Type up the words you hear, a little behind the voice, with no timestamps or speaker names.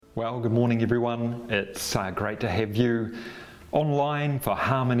Well, good morning everyone. It's great to have you online for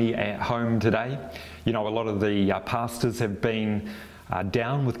Harmony at Home today. You know, a lot of the pastors have been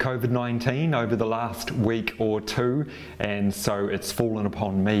down with COVID-19 over the last week or two, and so it's fallen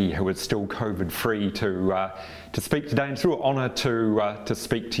upon me, who is still COVID-free, to speak today. And it's a real honour to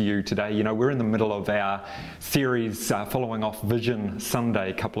speak to you today. You know, we're in the middle of our series following off Vision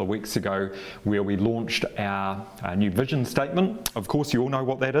Sunday a couple of weeks ago, where we launched our new vision statement. Of course, you all know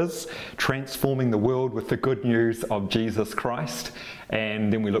what that is: transforming the world with the good news of Jesus Christ.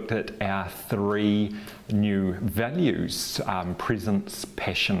 And then we looked at our three new values: presence,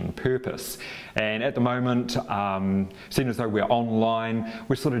 passion, purpose. And at the moment, seeing as though we're online,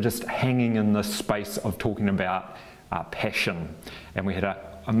 we're sort of just hanging in this space of talking about passion. And we had an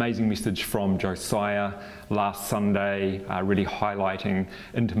amazing message from Josiah last Sunday, really highlighting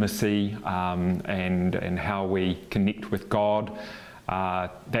intimacy and how we connect with God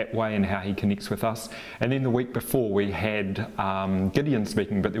that way and how he connects with us. And then the week before we had Gideon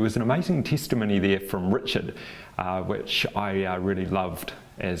speaking, but there was an amazing testimony there from Richard, which I really loved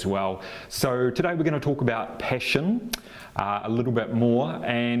as well. So today we're going to talk about passion a little bit more.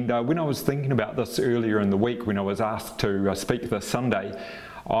 And when I was thinking about this earlier in the week, when I was asked to speak this Sunday,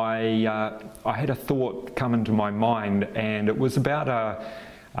 I had a thought come into my mind, and it was about a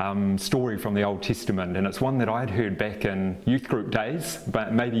story from the Old Testament, and it's one that I'd heard back in youth group days,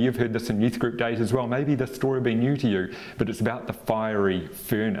 but maybe you've heard this in youth group days as well. Maybe this story will be new to you, but it's about the fiery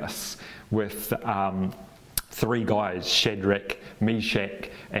furnace with three guys: Shadrach, Meshach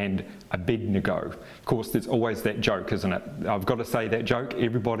and Abednego. Of course, there's always that joke, isn't it? I've got to say that joke.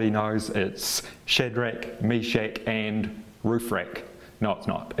 Everybody knows it's Shadrach, Meshach and Roof-rack. No, it's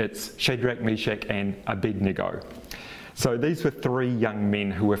not. It's Shadrach, Meshach and Abednego. So these were three young men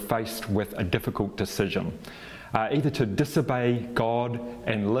who were faced with a difficult decision, either to disobey God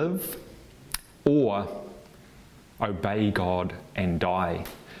and live, or obey God and die.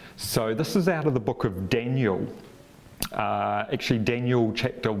 So this is out of the book of Daniel. Actually, Daniel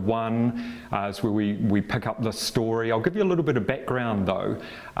chapter 1 is where we pick up this story. I'll give you a little bit of background though,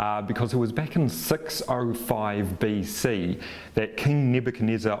 because it was back in 605 BC that King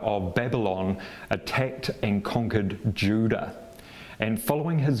Nebuchadnezzar of Babylon attacked and conquered Judah. And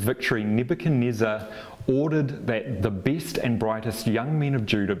following his victory, Nebuchadnezzar ordered that the best and brightest young men of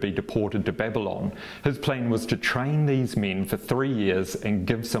Judah be deported to Babylon. His plan was to train these men for 3 years and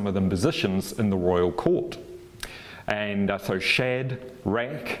give some of them positions in the royal court. And so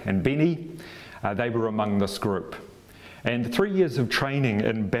Shadrach and Benny, they were among this group. And the 3 years of training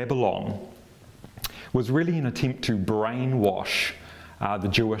in Babylon was really an attempt to brainwash the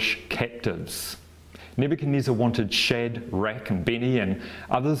Jewish captives. Nebuchadnezzar wanted Shadrach and Benny and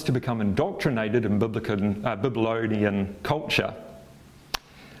others to become indoctrinated in Babylonian culture.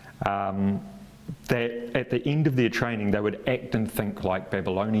 That at the end of their training they would act and think like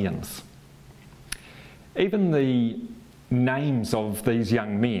Babylonians. Even the names of these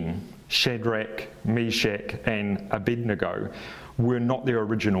young men, Shadrach, Meshach and Abednego, were not their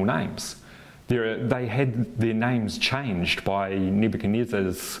original names. They had their names changed by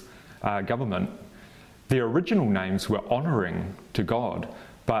Nebuchadnezzar's government. Their original names were honouring to God,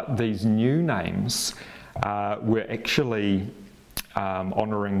 but these new names were actually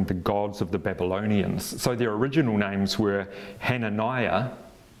honouring the gods of the Babylonians. So their original names were Hananiah,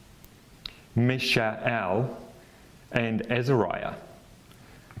 Mishael and Azariah,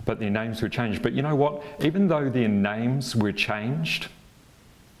 but their names were changed. But you know what? Even though their names were changed,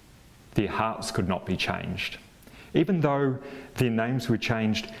 their hearts could not be changed. Even though their names were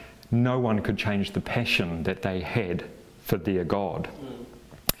changed, no one could change the passion that they had for their God.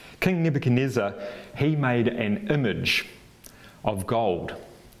 King Nebuchadnezzar, he made an image of gold,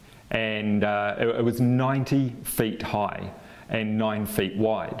 and it was 90 feet high and 9 feet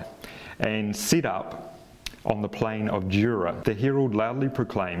wide, and set up on the plain of Dura. The herald loudly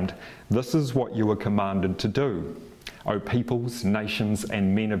proclaimed, "This is what you are commanded to do, O peoples, nations,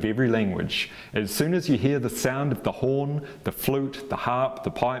 and men of every language. As soon as you hear the sound of the horn, the flute, the harp, the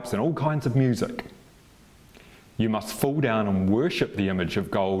pipes, and all kinds of music, you must fall down and worship the image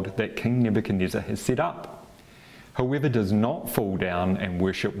of gold that King Nebuchadnezzar has set up. Whoever does not fall down and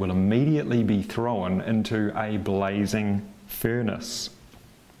worship will immediately be thrown into a blazing furnace."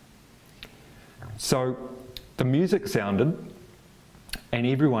 So the music sounded and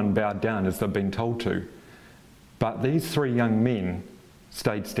everyone bowed down as they'd been told to, but these three young men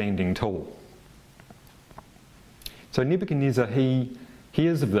stayed standing tall. So Nebuchadnezzar, he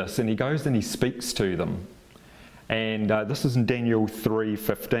hears of this and he goes and he speaks to them. And this is in Daniel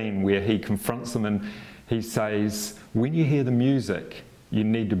 3:15, where he confronts them and he says, "When you hear the music, you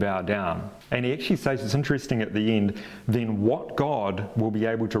need to bow down. And he actually says, it's interesting at the end, then what God will be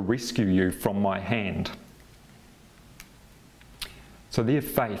able to rescue you from my hand? So their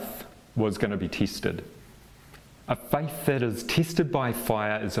faith was going to be tested. A faith that is tested by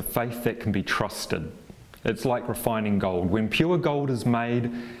fire is a faith that can be trusted. It's like refining gold. When pure gold is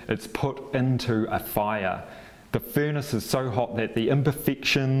made, it's put into a fire. The furnace is so hot that the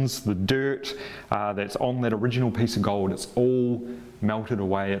imperfections, the dirt that's on that original piece of gold, it's all melted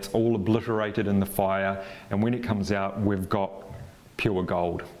away, it's all obliterated in the fire, and when it comes out, we've got pure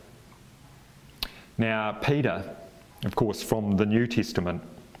gold. Now, Peter, of course, from the New Testament,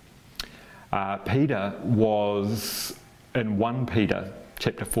 Peter was in 1 Peter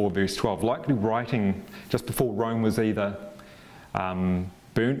chapter 4 verse 12, likely writing just before Rome was either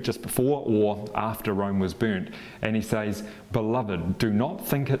burnt, just before or after Rome was burnt, and he says, "Beloved, do not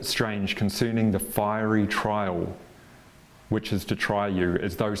think it strange concerning the fiery trial which is to try you,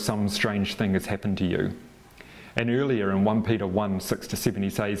 as though some strange thing has happened to you." And earlier in 1 Peter 1, 6-7, he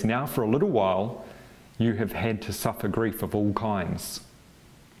says, "Now for a little while you have had to suffer grief of all kinds.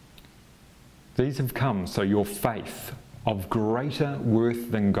 These have come so your faith, of greater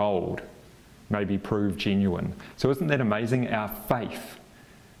worth than gold, may be proved genuine." So isn't that amazing? Our faith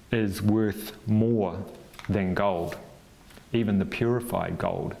is worth more than gold, even the purified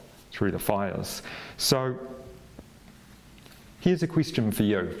gold through the fires. So here's a question for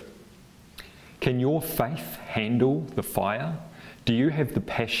you. Can your faith handle the fire? Do you have the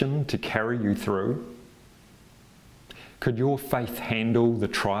passion to carry you through? Could your faith handle the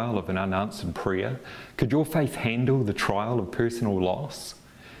trial of an unanswered prayer? Could your faith handle the trial of personal loss?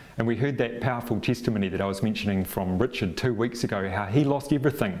 And we heard that powerful testimony that I was mentioning from Richard 2 weeks ago, how he lost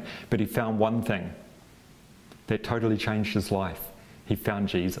everything, but he found one thing that totally changed his life. He found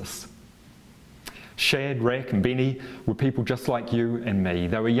Jesus. Shadrach and Benny were people just like you and me.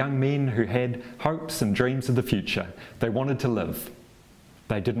 They were young men who had hopes and dreams of the future. They wanted to live.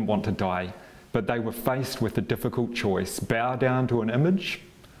 They didn't want to die, but they were faced with a difficult choice: bow down to an image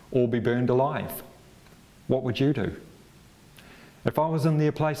or be burned alive. What would you do? If I was in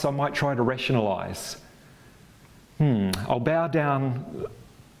their place, I might try to rationalise. I'll bow down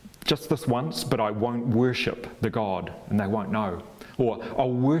just this once, but I won't worship the God, and they won't know. Or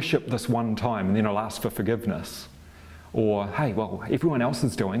I'll worship this one time, and then I'll ask for forgiveness. Or, hey, well, everyone else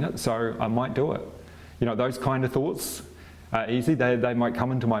is doing it, so I might do it. You know, those kind of thoughts are easy. They might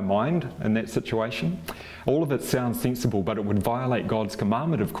come into my mind in that situation. All of it sounds sensible, but it would violate God's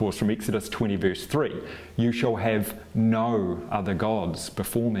commandment, of course, from Exodus 20 verse 3. You shall have no other gods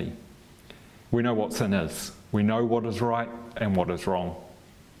before me. We know what sin is. We know what is right and what is wrong.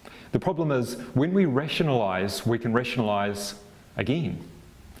 The problem is, when we rationalise, we can rationalise again.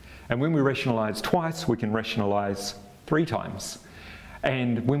 And when we rationalise twice, we can rationalise 3 times.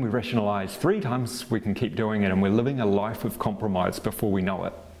 And when we rationalise 3 times, we can keep doing it, and we're living a life of compromise before we know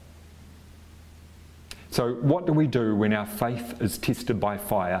it. So what do we do when our faith is tested by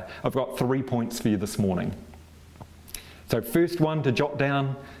fire? I've got 3 points for you this morning. So first one to jot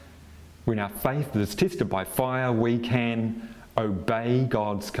down: when our faith is tested by fire, we can obey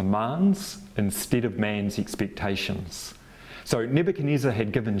God's commands instead of man's expectations. So Nebuchadnezzar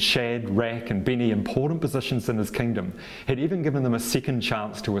had given Shadrach and Benny important positions in his kingdom, had even given them a second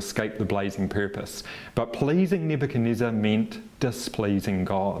chance to escape the blazing purpose. But pleasing Nebuchadnezzar meant displeasing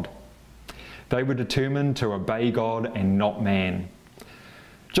God. They were determined to obey God and not man.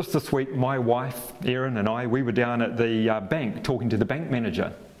 Just this week, my wife, Erin, and I, we were down at the bank talking to the bank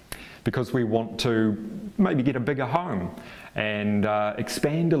manager because we want to maybe get a bigger home and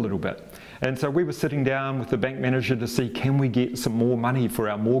expand a little bit. And so we were sitting down with the bank manager to see, can we get some more money for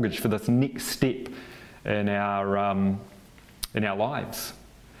our mortgage for this next step in our lives.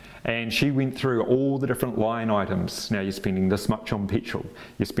 And she went through all the different line items. Now you're spending this much on petrol,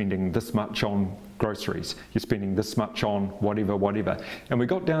 you're spending this much on groceries, you're spending this much on whatever. And we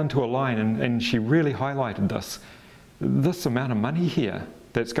got down to a line and she really highlighted this amount of money here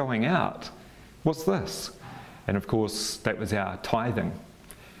that's going out. What's this? And of course, that was our tithing.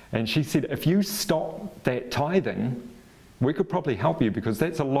 And she said, if you stop that tithing, we could probably help you, because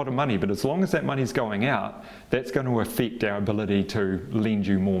that's a lot of money, but as long as that money's going out, that's going to affect our ability to lend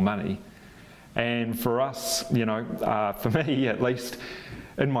you more money. And for us, you know, for me at least,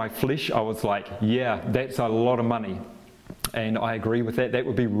 in my flesh, I was like, yeah, that's a lot of money. And I agree with that. That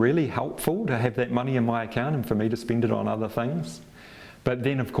would be really helpful to have that money in my account and for me to spend it on other things. But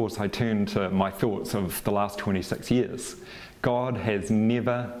then, of course, I turned to my thoughts of the last 26 years. God has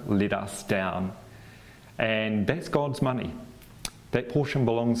never let us down. And that's God's money. That portion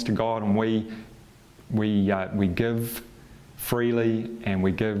belongs to God, and we give freely and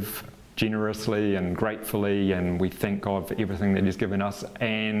we give generously and gratefully, and we thank God for everything that He's given us,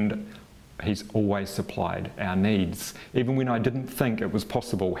 and He's always supplied our needs. Even when I didn't think it was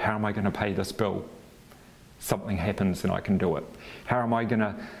possible, how am I going to pay this bill? Something happens and I can do it. How am I going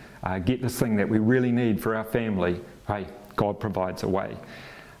to get this thing that we really need for our family? Hey, God provides a way.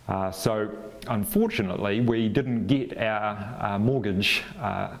 So unfortunately, we didn't get our mortgage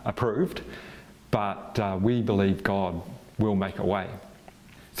approved, but we believe God will make a way.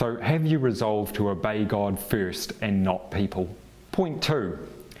 So have you resolved to obey God first and not people? Point 2,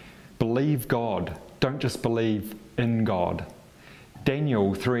 believe God. Don't just believe in God.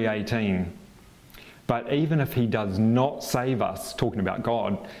 Daniel 3:18. But even if He does not save us, talking about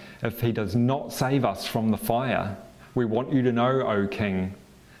God, if He does not save us from the fire, we want you to know, O King,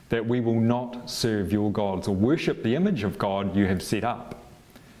 that we will not serve your gods or worship the image of God you have set up.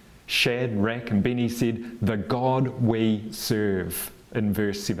 Shadrach and Benny said, the God we serve, in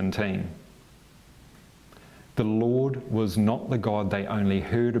verse 17. The Lord was not the God they only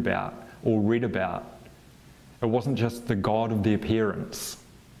heard about or read about. It wasn't just the God of their parents.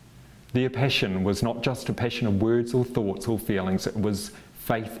 Their passion was not just a passion of words or thoughts or feelings, it was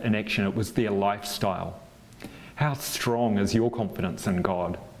faith in action, it was their lifestyle. How strong is your confidence in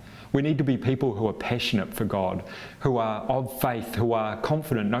God? We need to be people who are passionate for God, who are of faith, who are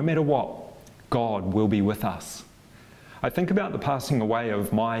confident no matter what, God will be with us. I think about the passing away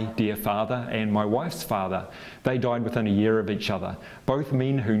of my dear father and my wife's father. They died within a year of each other, both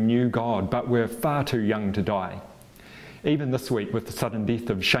men who knew God but were far too young to die. Even this week with the sudden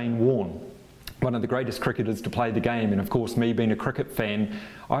death of Shane Warne, one of the greatest cricketers to play the game, and of course me being a cricket fan,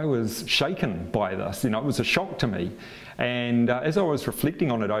 I was shaken by this. It was a shock to me. And as I was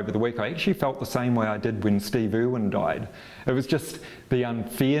reflecting on it over the week, I actually felt the same way I did when Steve Irwin died. It was just the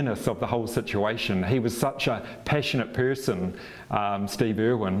unfairness of the whole situation. He was such a passionate person, Steve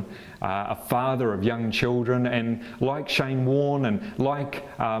Irwin, a father of young children, and like Shane Warne and like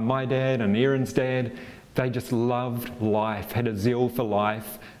my dad and Erin's dad, they just loved life, had a zeal for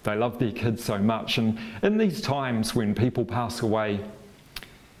life. They loved their kids so much. And in these times when people pass away,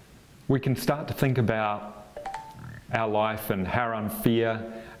 we can start to think about our life and how unfair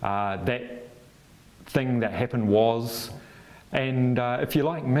that thing that happened was. And if you're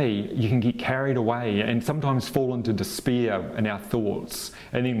like me, you can get carried away and sometimes fall into despair in our thoughts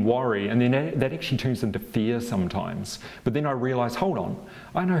and then worry, and then that actually turns into fear sometimes. But then I realise, hold on,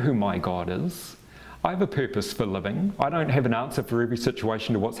 I know who my God is. I have a purpose for living. I don't have an answer for every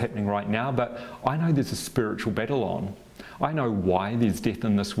situation to what's happening right now, but I know there's a spiritual battle on. I know why there's death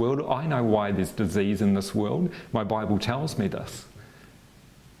in this world. I know why there's disease in this world. My Bible tells me this.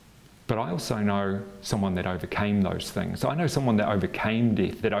 But I also know someone that overcame those things. I know someone that overcame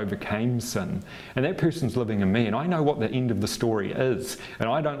death, that overcame sin. And that person's living in me. And I know what the end of the story is. And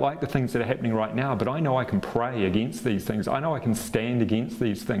I don't like the things that are happening right now, but I know I can pray against these things. I know I can stand against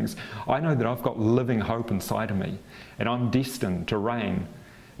these things. I know that I've got living hope inside of me. And I'm destined to reign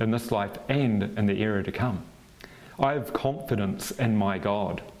in this life and in the era to come. I have confidence in my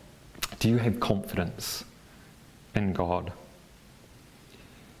God. Do you have confidence in God?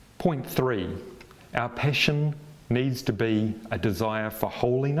 Point 3, our passion needs to be a desire for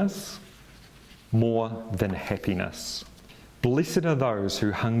holiness more than happiness. Blessed are those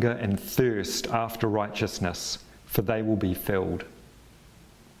who hunger and thirst after righteousness, for they will be filled.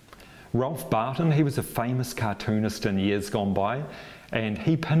 Ralph Barton, he was a famous cartoonist in years gone by, and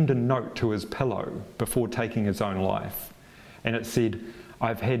he pinned a note to his pillow before taking his own life. And it said,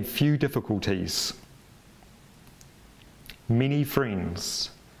 I've had few difficulties, many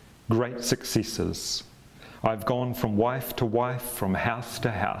friends, great successes. I've gone from wife to wife, from house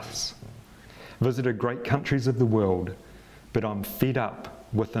to house, visited great countries of the world, but I'm fed up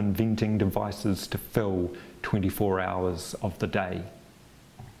with inventing devices to fill 24 hours of the day.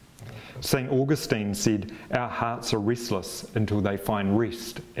 St. Augustine said, our hearts are restless until they find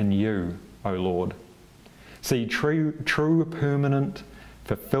rest in you, O Lord. See, true permanent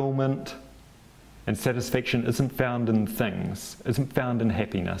fulfillment and satisfaction isn't found in things, isn't found in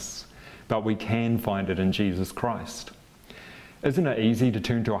happiness, but we can find it in Jesus Christ. Isn't it easy to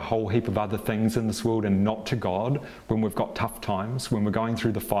turn to a whole heap of other things in this world and not to God when we've got tough times, when we're going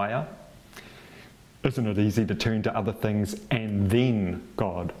through the fire? Isn't it easy to turn to other things and then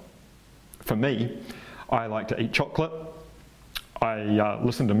God? For me, I like to eat chocolate, I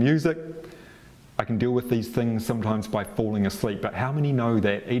listen to music, I can deal with these things sometimes by falling asleep, but how many know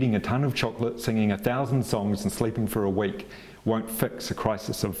that eating a ton of chocolate, singing 1,000 songs and sleeping for a week won't fix a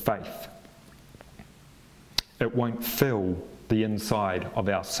crisis of faith? It won't fill the inside of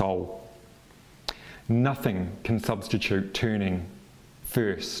our soul. Nothing can substitute turning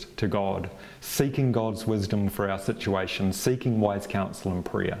first to God, seeking God's wisdom for our situation, seeking wise counsel and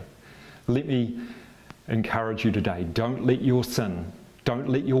prayer. Let me encourage you today, don't let your sin, don't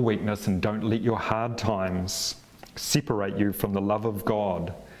let your weakness, and don't let your hard times separate you from the love of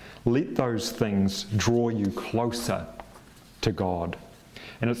God. Let those things draw you closer to God.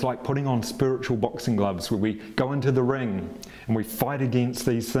 And it's like putting on spiritual boxing gloves where we go into the ring and we fight against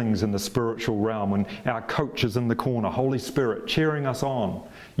these things in the spiritual realm, and our coach is in the corner, Holy Spirit, cheering us on.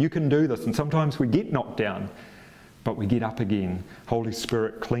 You can do this. And sometimes we get knocked down, but we get up again. Holy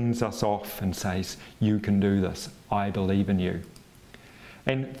Spirit cleans us off and says, you can do this. I believe in you.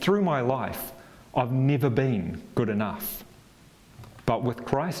 And through my life, I've never been good enough. But with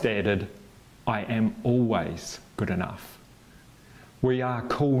Christ added, I am always good enough. We are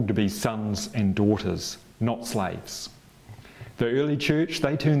called to be sons and daughters, not slaves. The early church,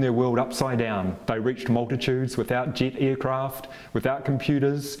 they turned their world upside down. They reached multitudes without jet aircraft, without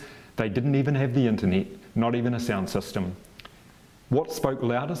computers. They didn't even have the internet, not even a sound system. What spoke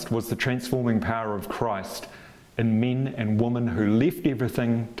loudest was the transforming power of Christ in men and women who left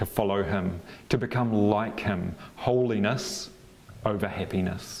everything to follow him, to become like him. Holiness over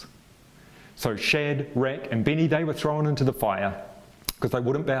happiness. So Shadrach and Benny, they were thrown into the fire because they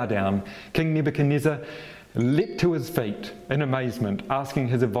wouldn't bow down. King Nebuchadnezzar leapt to his feet in amazement, asking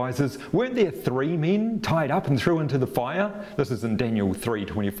his advisors, weren't there 3 men tied up and thrown into the fire? This is in Daniel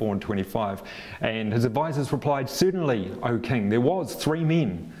 3:24 and 25. And his advisors replied, certainly, O king, there was 3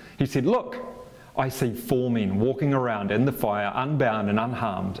 men. He said, look, I see 4 men walking around in the fire, unbound and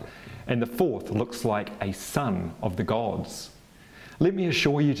unharmed, and the 4th looks like a son of the gods. Let me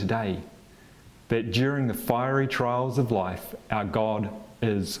assure you today that during the fiery trials of life, our God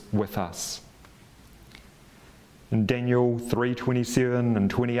is with us. In Daniel 3:27 and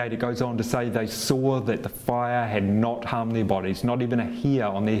 28, it goes on to say they saw that the fire had not harmed their bodies, not even a hair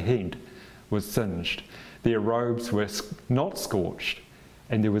on their head was singed. Their robes were not scorched,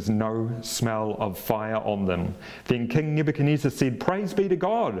 and there was no smell of fire on them. Then King Nebuchadnezzar said, praise be to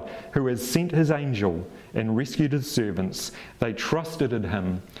God, who has sent his angel and rescued his servants. They trusted in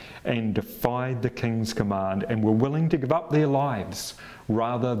him and defied the king's command and were willing to give up their lives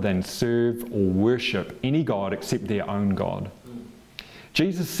rather than serve or worship any god except their own God.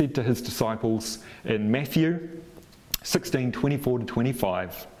 Jesus said to his disciples in Matthew 16:24 to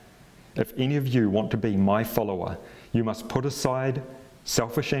 25, if any of you want to be my follower, you must put aside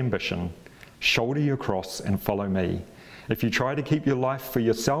selfish ambition, shoulder your cross and follow me. If you try to keep your life for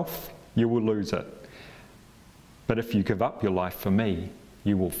yourself, you will lose it. But if you give up your life for me,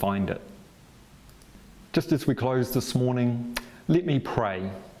 you will find it. Just as we close this morning, let me pray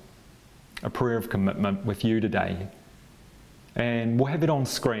a prayer of commitment with you today. And we'll have it on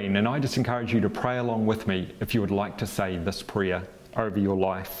screen, and I just encourage you to pray along with me if you would like to say this prayer over your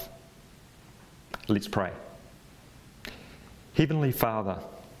life. Let's pray. Heavenly Father,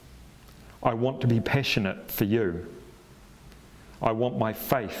 I want to be passionate for you. I want my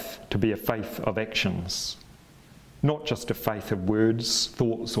faith to be a faith of actions, not just a faith of words,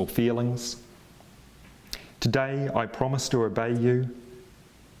 thoughts or feelings. Today I promise to obey you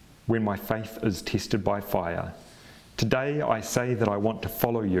when my faith is tested by fire. Today I say that I want to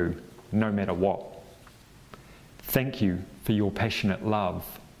follow you no matter what. Thank you for your passionate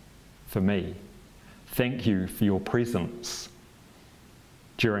love for me. Thank you for your presence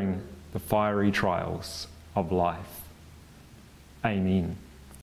during the fiery trials of life. Amen.